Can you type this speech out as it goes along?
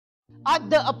At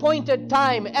the appointed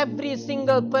time, every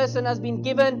single person has been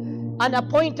given an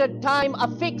appointed time, a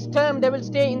fixed term they will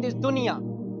stay in this dunya.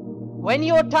 When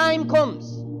your time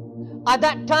comes, at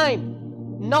that time,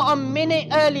 not a minute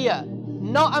earlier,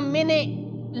 not a minute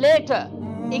later,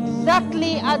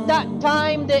 exactly at that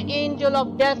time the angel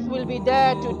of death will be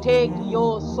there to take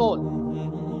your soul.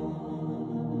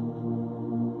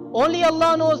 Only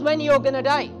Allah knows when you're gonna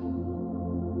die.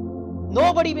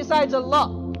 Nobody besides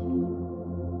Allah.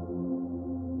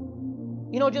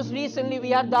 You know, just recently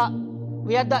we had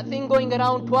that thing going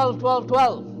around 12, 12,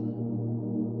 12.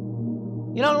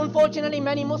 You know, unfortunately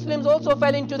many Muslims also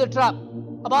fell into the trap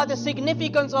about the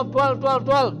significance of 12, 12,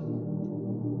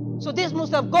 12. So this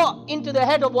must have got into the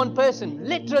head of one person,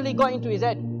 literally got into his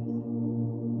head.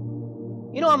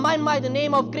 You know, a man by the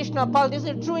name of Krishna Pal, this is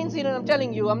a true incident, I'm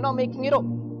telling you, I'm not making it up.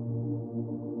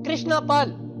 Krishna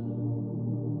Pal,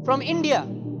 from India,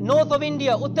 north of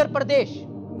India, Uttar Pradesh.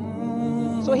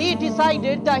 So he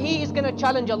decided that he is going to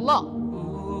challenge Allah.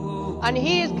 And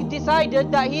he has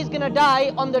decided that he's going to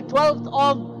die on the 12th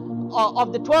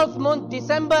of the 12th month,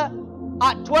 December,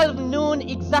 at 12 noon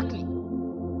exactly.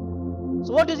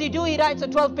 So what does he do? He writes a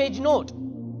 12-page note.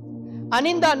 And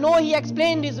in that note he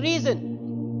explained his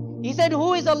reason. He said,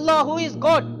 who is Allah? Who is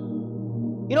God?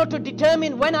 You know, to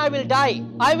determine when I will die.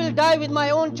 I will die with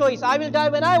my own choice. I will die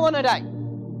when I want to die.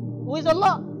 Who is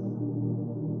Allah?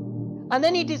 And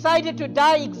then he decided to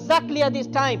die exactly at this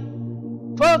time,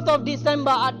 12th of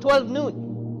December at 12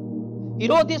 noon. He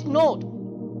wrote this note.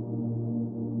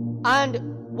 And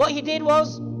what he did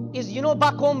is, you know,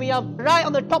 back home we have, right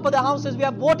on the top of the houses, we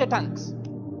have water tanks.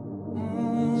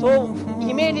 So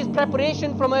he made his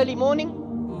preparation from early morning.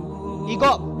 He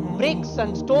got bricks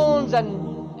and stones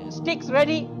and sticks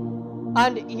ready.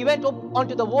 And he went up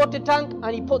onto the water tank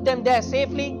and he put them there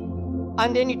safely.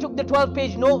 And then he took the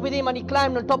 12-page note with him and he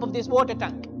climbed on top of this water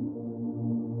tank.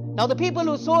 Now the people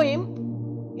who saw him,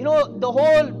 you know, the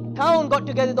whole town got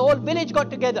together, the whole village got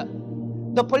together.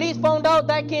 The police found out,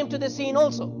 that came to the scene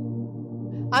also.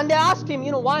 And they asked him,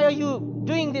 you know, why are you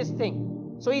doing this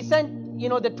thing? So he sent, you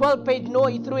know, the 12-page note,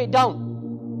 he threw it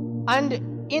down.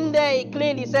 And in there he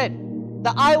clearly said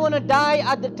that I want to die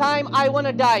at the time I want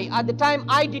to die, at the time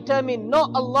I determine,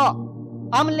 not Allah.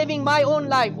 I'm living my own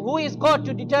life. Who is God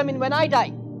to determine when I die?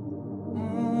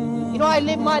 You know, I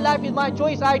live my life with my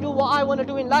choice. I do what I want to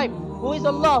do in life. Who is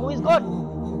Allah? Who is God?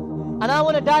 And I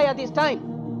want to die at this time.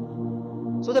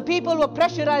 So the people were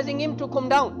pressurizing him to come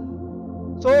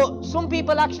down. So some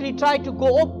people actually tried to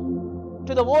go up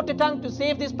to the water tank to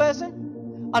save this person.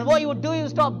 And what you would do, you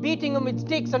start beating them with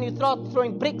sticks and you start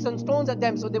throwing bricks and stones at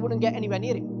them so they wouldn't get anywhere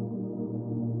near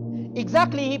him.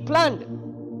 Exactly, he planned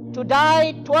to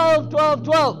die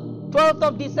 12th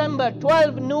of December,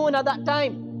 12 noon at that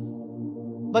time.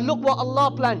 But look what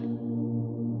Allah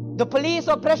planned. The police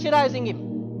are pressurizing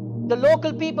him. The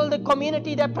local people, the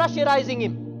community, they're pressurizing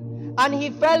him. And he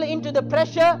fell into the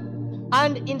pressure,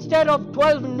 and instead of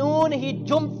 12 noon, he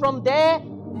jumped from there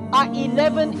at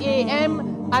 11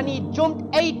 a.m. and he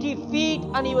jumped 80 feet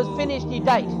and he was finished, he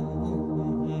died.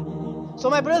 So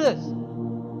my brothers,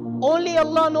 only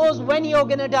Allah knows when you're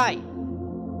gonna die.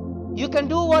 You can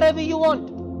do whatever you want.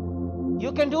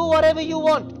 You can do whatever you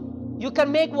want. You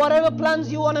can make whatever plans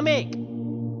you want to make.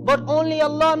 But only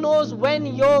Allah knows when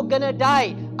you're gonna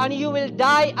die. And you will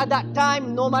die at that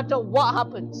time no matter what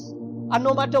happens. And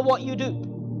no matter what you do.